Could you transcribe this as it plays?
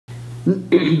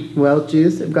Well,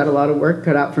 Juice, I've got a lot of work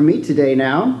cut out for me today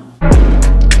now.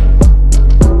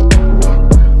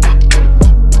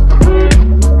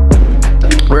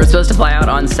 We're supposed to fly out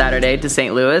on Saturday to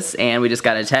St. Louis, and we just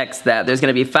got a text that there's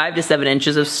gonna be 5 to 7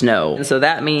 inches of snow. And so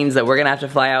that means that we're gonna have to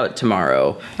fly out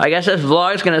tomorrow. I guess this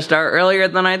vlog's gonna start earlier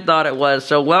than I thought it was,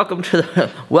 so welcome to the,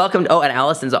 oh, and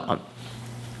Allison's on.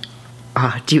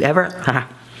 Do you ever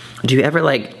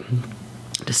like,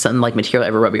 does some like material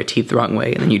ever rub your teeth the wrong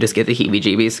way and then you just get the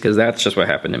heebie-jeebies? Because that's just what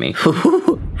happened to me.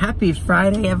 Happy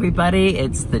Friday, everybody.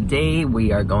 It's the day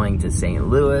we are going to St.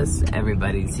 Louis.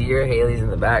 Everybody's here. Haley's in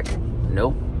the back.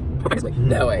 Nope.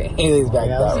 No way. Haley's back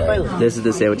that way. This is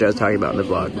the sandwich I was talking about in the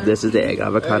vlog. This is the egg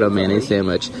avocado mayonnaise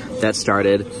sandwich that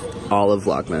started all of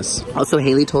Vlogmas. Also,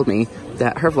 Haley told me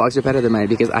that her vlogs are better than mine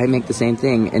because I make the same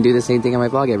thing and do the same thing on my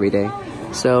vlog every day.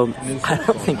 So I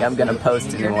don't think I'm gonna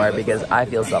post anymore because I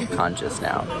feel self-conscious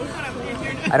now.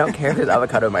 I don't care if there's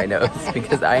avocado in my nose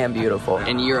because I am beautiful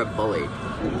and you're a bully.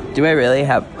 Do I really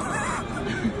have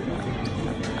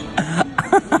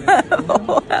a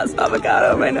whole ass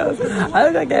avocado in my nose? I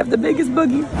look like I have the biggest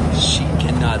boogie. She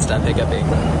cannot stop hiccuping.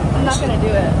 I'm not gonna do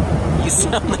it. You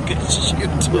sound like a shoe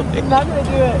toy. I'm not gonna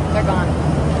do it. They're gone.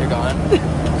 They're gone?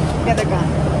 Yeah, they're gone.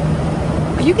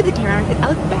 You get the camera. I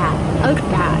look bad. I look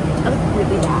bad. I look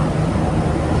really bad.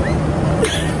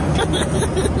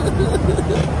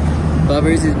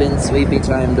 Bubbers has been sleepy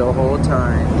time the whole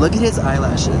time. Look at his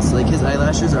eyelashes. Like, his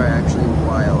eyelashes are actually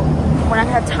wild. We're not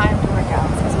gonna have time to work out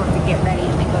because we're gonna get ready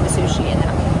and then go to sushi and then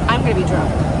I'm gonna be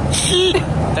drunk.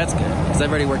 That's good, because I've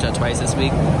already worked out twice this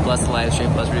week, plus the live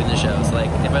stream, plus we're doing the show. So, like,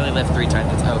 if I only lift 3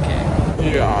 times, it's okay.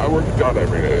 Yeah, I work out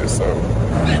every day, so.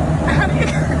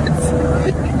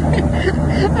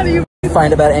 How do you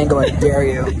Find a bad angle, I dare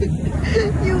you.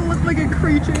 You look like a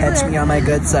creature. Catch me on my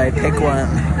good side, pick one.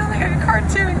 You look like a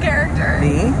cartoon character.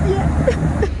 Me?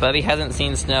 Yeah. Bubby hasn't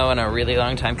seen snow in a really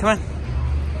long time. Come on.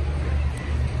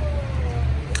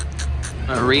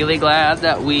 I'm really glad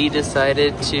that we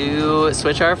decided to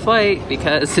switch our flight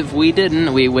because if we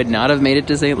didn't, we would not have made it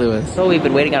to St. Louis. So we've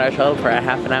been waiting on our shuttle for a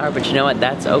half an hour, but you know what?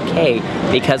 That's okay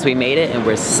because we made it and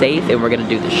we're safe and we're gonna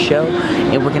do the show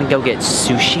and we're gonna go get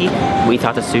sushi. We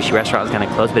thought the sushi restaurant was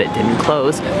gonna close, but it didn't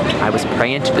close. I was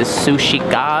praying to the sushi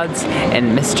gods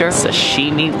and Mr.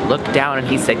 Sashimi looked down and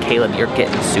he said, Caleb, you're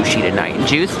getting sushi tonight.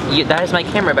 Juice, that is my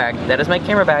camera bag. That is my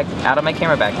camera bag. Out of my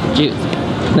camera bag. Juice.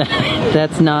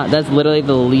 That's literally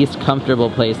the least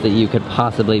comfortable place that you could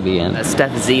possibly be in.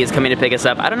 Steph Z is coming to pick us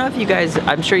up. I don't know if you guys,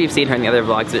 I'm sure you've seen her in the other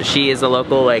vlogs, but she is a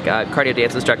local like cardio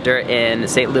dance instructor in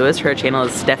St. Louis. Her channel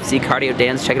is Steph Z Cardio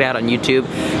Dance. Check it out on YouTube.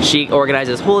 She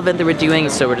organizes this whole event that we're doing,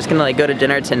 so we're just gonna like go to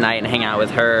dinner tonight and hang out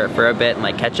with her for a bit and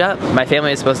like catch up. My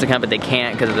family is supposed to come, but they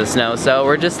can't because of the snow, so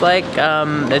we're just like,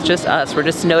 it's just us. We're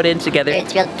just snowed in together.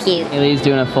 It's real cute. Haley's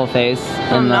doing a full face.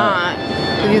 I'm not.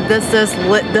 Does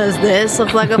this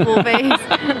look like a full face?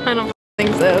 I don't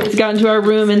think so. Just got into our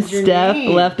room and Steph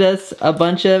left us a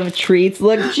bunch of treats.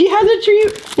 Look, she has a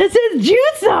treat that says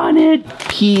Juice on it.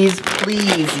 Peas,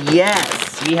 please,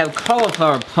 yes. We have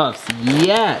cauliflower puffs,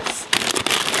 yes.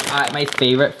 My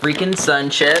favorite freaking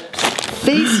sun chips.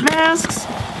 Face masks,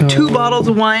 2 bottles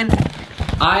of wine.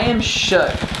 I am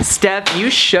shook. Steph,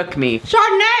 you shook me.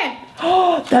 Chardonnay!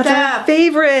 Oh, that's our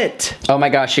favorite. Oh my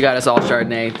gosh, she got us all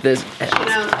Chardonnay.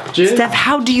 Steph,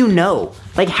 how do you know?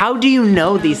 Like, how do you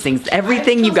know these things?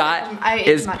 Everything you got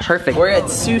is perfect. We're at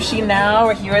sushi now.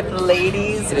 We're here with the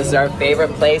ladies. This is our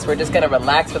favorite place. We're just gonna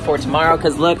relax before tomorrow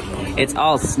because look, it's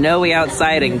all snowy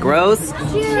outside and gross.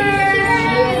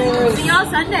 Cheers! See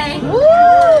y'all Sunday. Woo!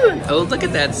 Oh, look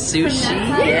at that sushi.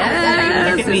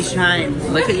 Yes. Look at me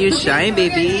shine. Look at you shine,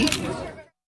 baby.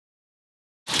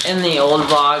 In the old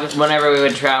vlogs, whenever we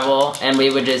would travel and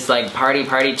we would just like party,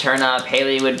 turn up,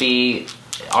 Haley would be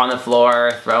on the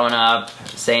floor, throwing up,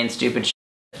 saying stupid shit.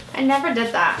 I never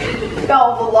did that.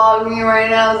 Don't vlog me right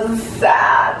now, this is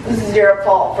sad. This is your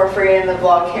fault for freeing the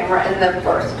vlog camera in the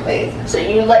first place. So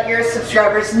you let your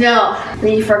subscribers know that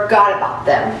you forgot about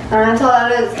them. And that's all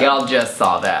that is. Y'all just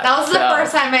saw that. That was the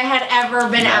first time I had ever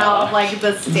been out of like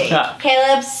the state.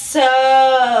 Caleb's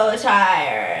so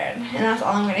tired. And that's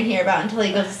all I'm gonna hear about until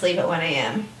he goes to sleep at 1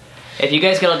 a.m. If you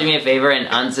guys could all do me a favor and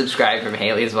unsubscribe from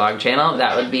Haley's vlog channel,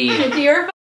 that would be... You're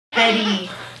petty.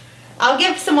 I'll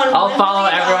give someone I'll follow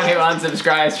everyone who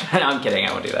unsubscribes. No, I'm kidding,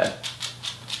 I won't do that.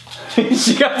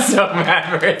 She got so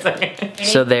mad for a second.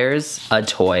 So there's a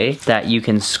toy that you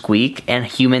can squeak and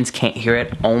humans can't hear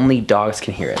it, only dogs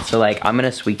can hear it. So like, I'm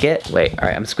gonna squeak it. Wait, all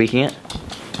right, I'm squeaking it.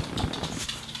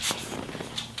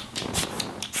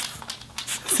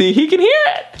 See, he can hear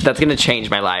it. That's gonna change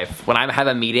my life. When I have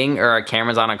a meeting or a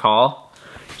camera's on a call,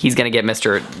 he's gonna get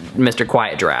Mr.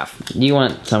 Quiet Giraffe. You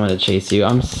want someone to chase you?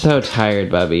 I'm so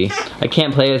tired, Bubby. I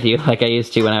can't play with you like I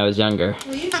used to when I was younger.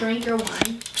 Will you drink your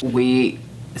wine? We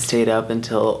stayed up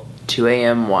until 2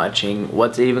 a.m. watching,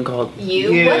 what's it even called?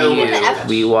 You? What even the F?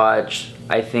 We watched,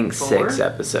 I think, 6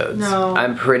 episodes. No.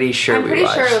 I'm pretty sure I'm pretty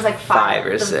sure it was like 5 or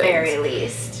at the 6. very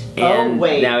least. And oh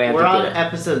wait, now we have we're to on get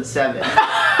episode 7.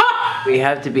 We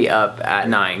have to be up at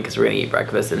 9 because we're gonna eat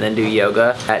breakfast and then do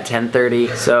yoga at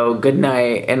 10:30. So good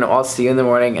night, and I'll see you in the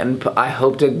morning. And I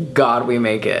hope to God we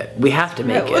make it. We have to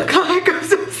make it. God, I'm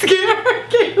so scared.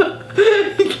 Caleb,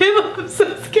 I'm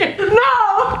so scared.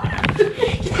 No!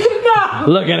 No!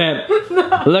 Look at it.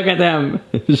 No. Look at them.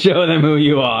 Show them who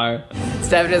you are.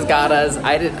 Steph just got us.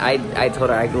 I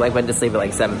told her I went to sleep at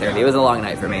like 7:30. It was a long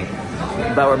night for me.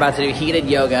 But we're about to do heated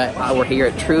yoga. We're here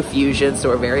at True Fusion, so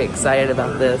we're very excited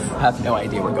about this. I have no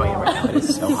idea we're going right now. It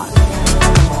is so hot.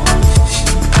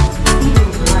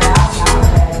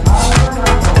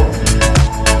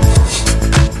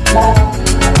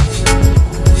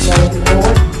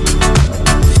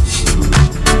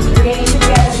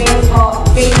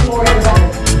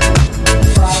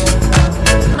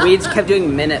 We just kept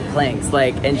doing minute planks,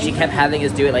 like, and she kept having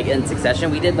us do it like in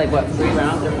succession. We did like what, 3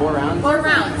 rounds or 4 rounds? 4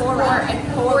 rounds.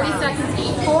 40 seconds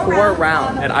each. 4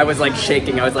 rounds. And I was like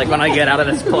shaking. I was like, when I get out of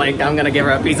this plank, I'm gonna give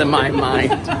her a piece of my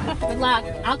mind. Good luck.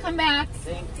 I'll come back.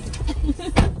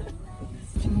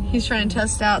 He's trying to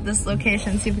test out this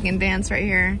location, see if we can dance right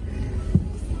here.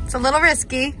 It's a little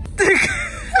risky.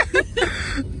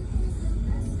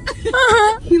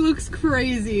 He looks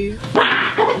crazy.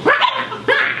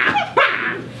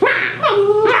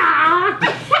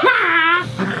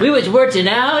 We was working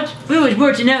out.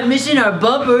 Missing our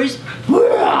bumpers.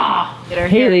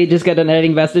 Haley just got done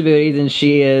editing Best of Booties, and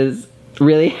she is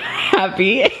really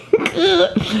happy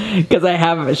because I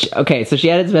have. Okay, so she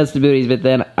edits Best of Booties, but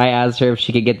then I asked her if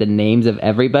she could get the names of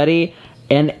everybody,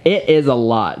 and it is a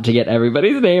lot to get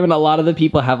everybody's name, and a lot of the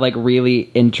people have like really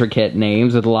intricate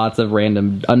names with lots of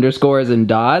random underscores and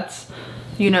dots.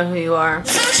 You know who you are.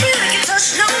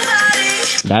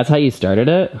 That's how you started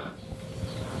it?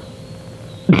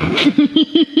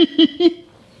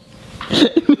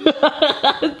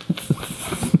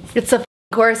 It's a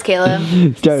chorus, Caleb.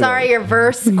 Sorry, your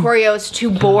verse choreo is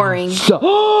too boring.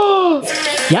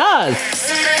 Yes!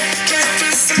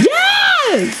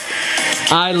 Yes!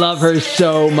 I love her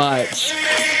so much.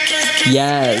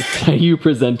 Yes. Are you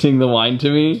presenting the wine to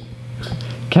me?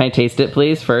 Can I taste it,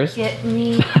 please, first? Get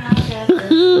me out of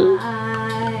the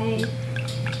eye.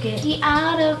 Get me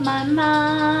out of my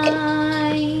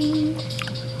mind.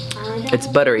 It's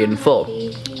buttery and full.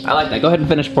 I like that. Go ahead and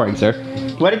finish pouring, sir.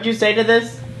 What did you say to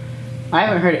this? I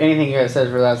haven't heard anything you guys said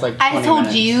for the last like 20 minutes.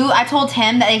 I told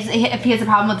him that if he has a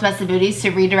problem with Best of Booties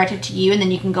to redirect it to you, and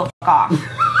then you can go fuck off.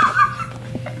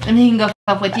 And he can go fuck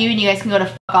off with you, and you guys can go to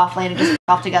fuck off land and just fuck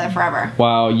off together forever.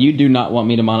 Wow, you do not want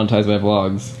me to monetize my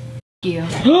vlogs. You.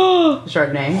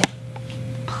 Chardonnay.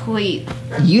 Please.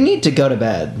 You need to go to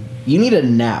bed. You need a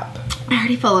nap. I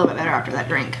already feel a little bit better after that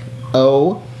drink.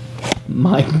 Oh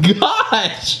my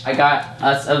gosh! I got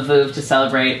us a Vouv to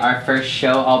celebrate our first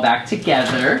show all back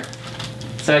together.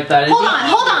 So I thought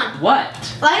Hold on.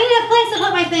 What? Well, I need a place to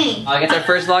put my thing. It's our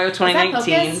first vlog of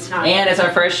 2019. focused? No. And it's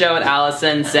our first show with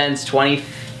Allison since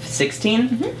 2016.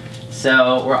 Mm-hmm.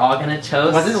 So we're all gonna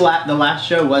toast. Wasn't the last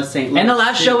show was St. Louis? And the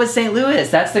last show was St. Louis.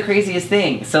 That's the craziest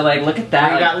thing. So like, look at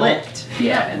that. You got like, licked.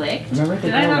 Yeah. Licked? Remember the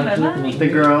Did I girl not like, know licked that? me? The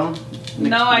girl.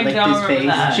 No, I licked don't his remember face.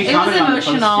 that. She It was commented on the post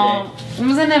emotional. today. It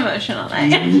was an emotional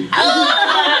night.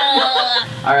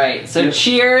 All right. So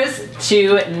cheers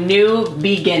to new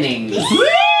beginnings. Cheers!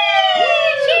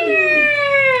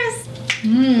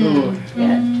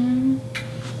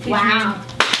 Wow.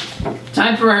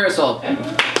 Time for rehearsal.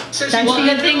 That's a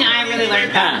good thing I really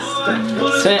learned fast.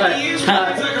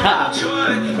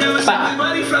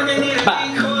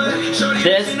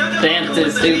 This dance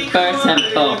is super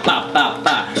simple.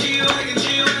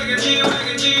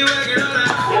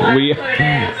 We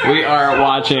are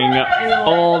watching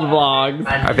old vlogs.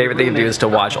 Our favorite thing to do is to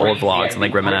watch old vlogs and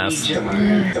like reminisce.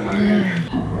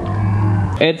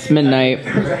 It's midnight.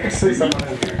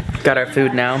 Got our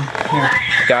food now.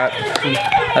 Got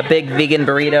a big vegan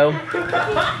burrito,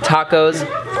 tacos,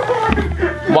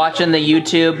 watching the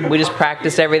YouTube. We just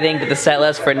practiced everything, did the set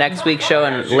list for next week's show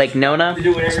in Lake Nona.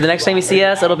 So the next time you see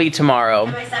us, it'll be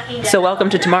tomorrow. So welcome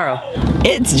to tomorrow.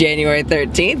 It's January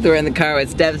 13th. We're in the car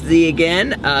with Steph Z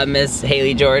again, Miss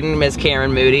Haley Jordan, Miss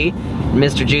Karen Moody,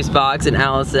 Mr. Juicebox, and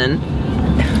Allison.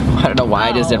 I don't know why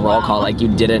I just did roll call like you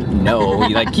didn't know,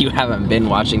 like you haven't been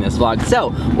watching this vlog. So,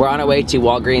 we're on our way to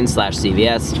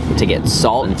Walgreens/CVS to get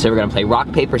salt, and so we're gonna play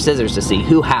rock, paper, scissors to see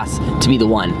who has to be the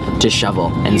one to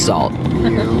shovel and salt.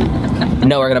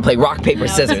 No, we're gonna play rock, paper,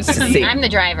 scissors to see. I'm the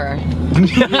driver.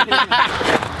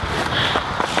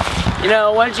 You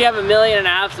know, once you have 1.5 million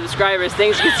subscribers,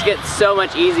 things just get so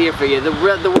much easier for you. The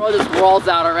world just rolls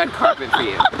out a red carpet for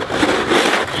you.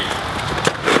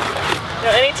 You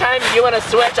know, anytime you want to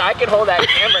switch, I can hold that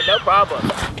camera, no problem.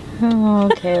 Oh,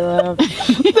 Caleb.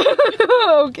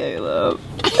 Oh, Caleb.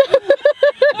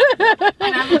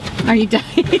 Are you dying?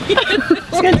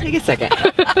 It's gonna take a second.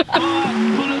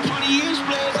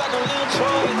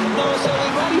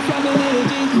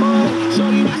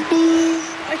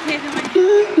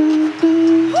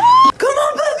 Come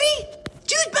on, baby!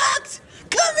 Juice box!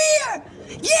 Come here!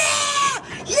 Yeah!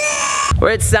 Yeah!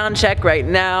 We're at sound check right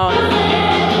now.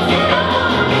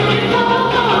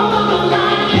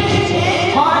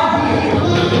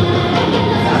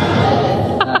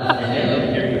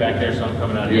 Back there, so I'm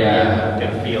coming out here. Yeah.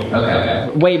 Get a feel.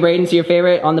 Okay. Wait, Braden, so your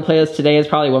favorite on the playlist today is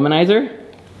probably Womanizer?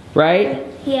 Right?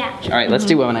 Yeah. Alright, let's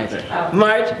do Womanizer.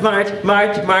 March, march,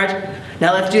 march, march.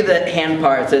 Now let's do the hand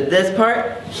part. So this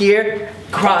part, here,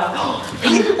 cross.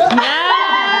 I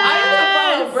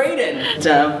love Braden.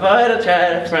 Jump, to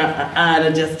try to front,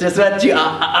 just what you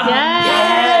are.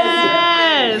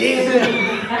 Yes!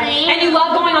 And you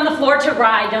love going on the floor to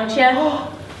ride, don't you?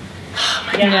 Oh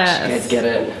my gosh, you guys get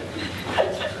it.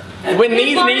 When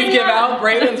these knees give out,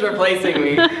 Braden's replacing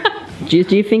me. Do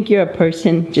you think you're a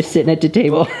person just sitting at the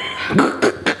table?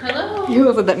 Hello? You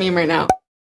look at that meme right now.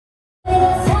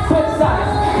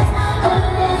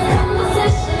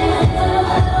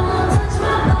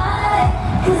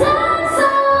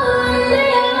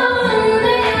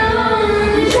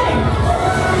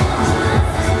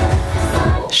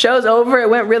 Show's over, it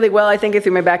went really well. I think I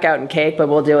threw my back out in cake, but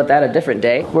we'll deal with that a different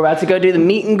day. We're about to go do the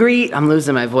meet and greet. I'm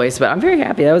losing my voice, but I'm very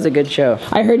happy. That was a good show.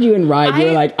 I heard you in Ride, you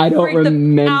were like, I don't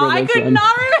remember this I could one.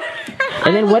 not remember.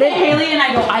 And then what did Haley and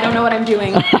I go, I don't know what I'm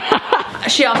doing.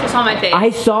 She also saw my face. I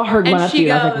saw her going up to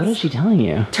you. I was like, goes, what is she telling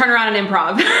you? Turn around and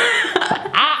improv.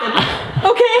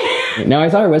 Okay. No, I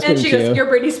saw her whispering And she to goes, you. you're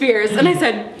Britney Spears. And I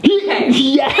said, okay.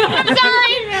 Yeah. I'm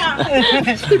sorry.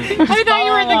 I thought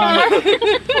you were in the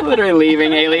car. Literally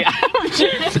leaving, Haley.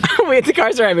 Wait, the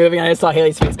car started moving and I just saw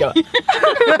Haley's face go.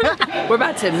 We're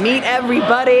about to meet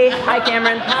everybody. Hi,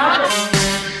 Cameron.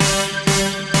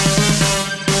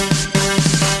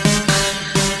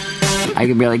 I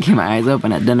could barely keep my eyes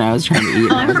open at dinner. I was trying to eat.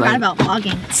 Oh, I forgot about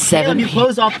vlogging. 7. You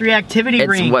closed all 3 activity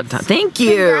rings. It's what time? Thank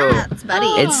you. Congrats, buddy.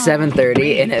 It's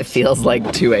 7:30 and it feels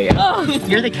like 2 a.m.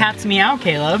 You're the cat's meow,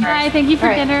 Caleb. Hi, thank you for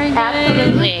dinner.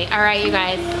 Absolutely. All right, you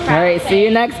guys. All right, see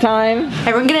you next time.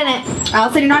 Everyone get in it.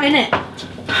 Allison, you're not in it.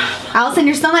 Allison,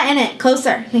 you're still not in it.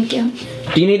 Closer. Thank you.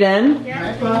 Do you need in?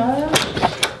 Yeah.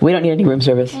 We don't need any room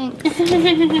service.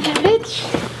 Bitch.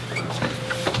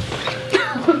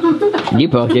 You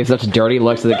both gave such dirty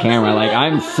looks to the camera. Like,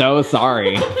 I'm so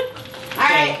sorry.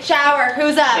 Alright, shower.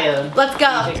 Who's up? Caleb. Let's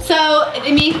go. So,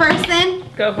 me first then?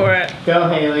 Go for it. Go,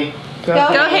 Haley.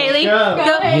 Go, Haley. Go.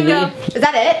 Go, Haley. Go. Is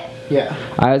that it? Yeah.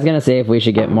 I was gonna say if we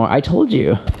should get more. I told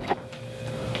you.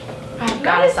 I've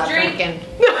gotta stop drinking.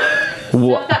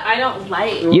 What? That I don't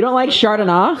like. You don't like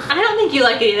Chardonnay? I don't think you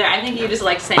like it either. I think you just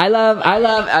like saying. I love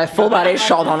a full body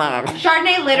Chardonnay.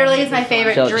 Chardonnay literally is my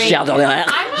favorite drink. Chardonnay.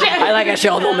 I like a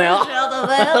Chardonnay.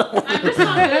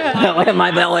 With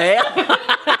my belly.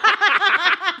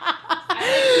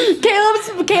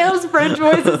 Caleb's French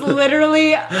voice is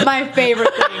literally my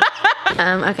favorite thing.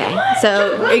 Okay.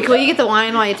 So, will you get the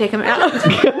wine while you take him out?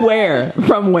 Where?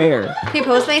 From where? Can you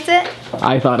Postmates it?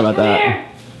 I thought about that.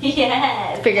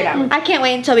 Yes. Figure it out. I can't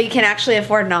wait until we can actually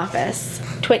afford an office.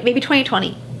 Maybe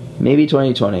 2020. Maybe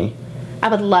 2020. I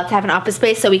would love to have an office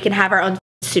space so we can have our own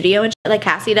studio and shit like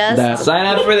Cassie does. Sign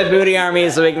up for the booty army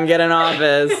so we can get an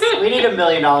office. We need $1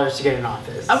 million to get an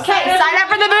office. Okay, sign up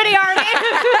for the booty army.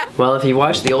 Well, if you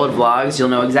watch the old vlogs, you'll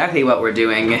know exactly what we're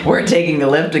doing. We're taking the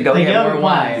lift to go get more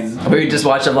wine. We just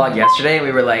watched a vlog yesterday and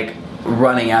we were like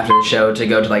running after the show to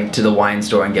go to the wine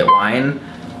store and get wine.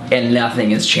 And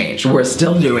nothing has changed. We're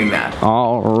still doing that.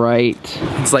 All right.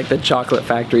 It's like the chocolate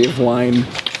factory of wine.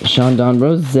 Chandon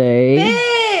Rosé.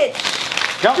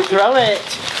 Bitch! Don't throw it.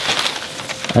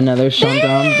 Another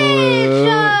Chandon Brew.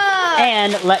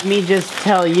 And let me just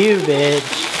tell you,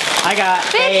 bitch. I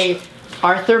got a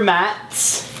Arthur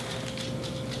Matz.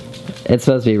 It's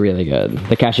supposed to be really good.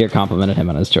 The cashier complimented him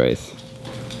on his choice.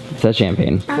 It's a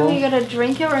champagne. Are you gonna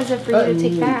drink it or is it for you to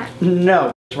take back?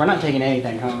 No, we're not taking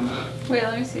anything home. Wait,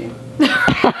 let me see.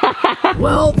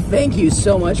 Well, thank you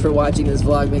so much for watching this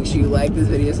vlog. Make sure you like this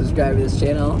video, subscribe to this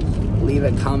channel, leave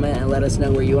a comment, and let us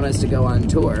know where you want us to go on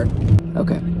tour.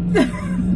 Okay.